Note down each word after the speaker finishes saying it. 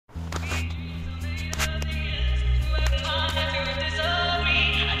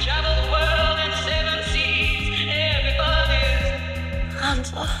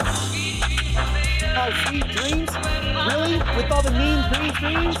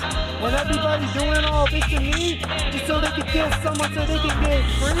streams and everybody doing all this to me just so they can kill someone so they can get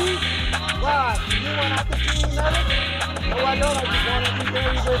free? Why? You want out the stream, Medic? No, I don't. I just want to be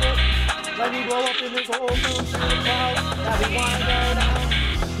buried with it. Let me blow up in this whole moon cloud that we want to go down.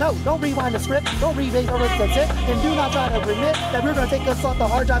 No, don't rewind the script, don't rebase our that's it, and do not try to admit that we're going to take us off the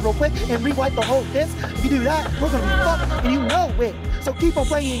hard drive real quick and rewrite the whole disc. If you do that, we're going to be fucked, and you know it. So keep on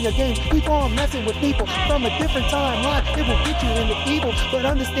playing your games, keep on messing with people from a different timeline. It will get you into evil, but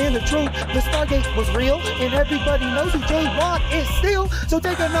understand the truth. The Stargate was real, and everybody knows who James Bond is still, so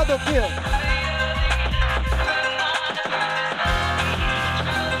take another pill.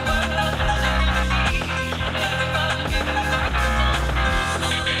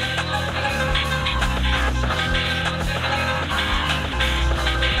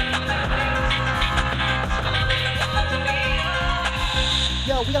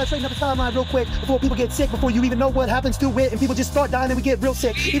 Yo, we gotta straighten up the timeline real quick before people get sick, before you even know what happens to it, and people just start dying and we get real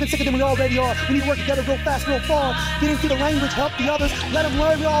sick, even sicker than we already are. We need to work together real fast, real far. Get into the language, help the others, let them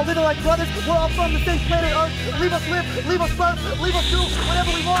learn. We're all living like brothers. We're all from the same planet Earth. Leave us live, leave us birth, leave us do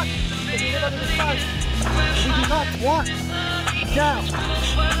whatever we want. Because we live under this life. We do not want down to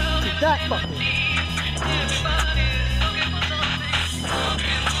that fucker.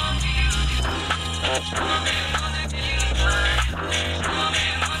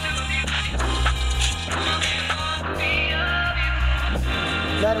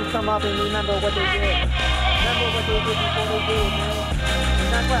 Let them come up and remember what they did. Remember what they did before they did, man. And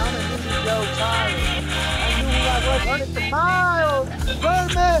that's why I'm a Ninja Joe tired. I knew who I was, 100 miles.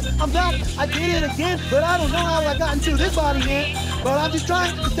 Birdman, I'm back. I did it again, but I don't know how I got into this body yet. But I'm just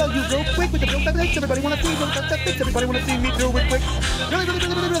trying to tell you real quick with the real techniques. Everybody wanna see me, everybody wanna see me do it quick.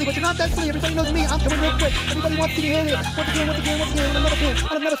 Really, but you're not that silly. Everybody knows me. I'm coming real quick. Everybody wants to hear it. Once again, on another pin,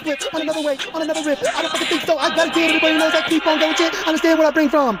 on another split, on another way, on another rip. I don't fucking think so. I gotta get everybody knows I keep on going shit. Understand where I bring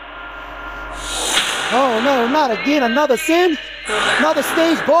from. Oh no, not again. Another sin, another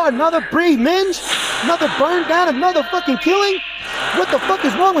stage bar, another breed minge, another burn down, another fucking killing. What the fuck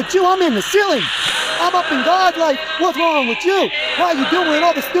is wrong with you? I'm in the ceiling. I'm up in God's life. What's wrong with you? Why are you doing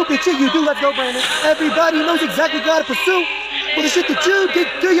all the stupid shit you do? Let's go, Brandon. Everybody knows exactly what you gotta pursue. For the shit that you did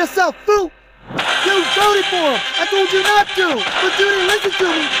to yourself, fool. You voted for him. I told you not to, but you didn't listen to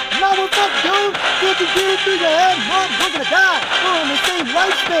me. Now what fuck, dude? You can get it through your head, mom. We're gonna die. We're on the same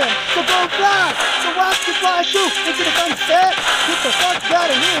lifespan, so go fly. So watch the fly too into the sunset. Get the fuck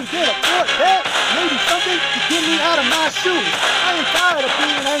out of here and get a fort bed. Maybe something to get me out of my shoes. I ain't tired of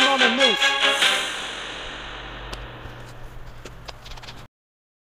being hanging on the noose.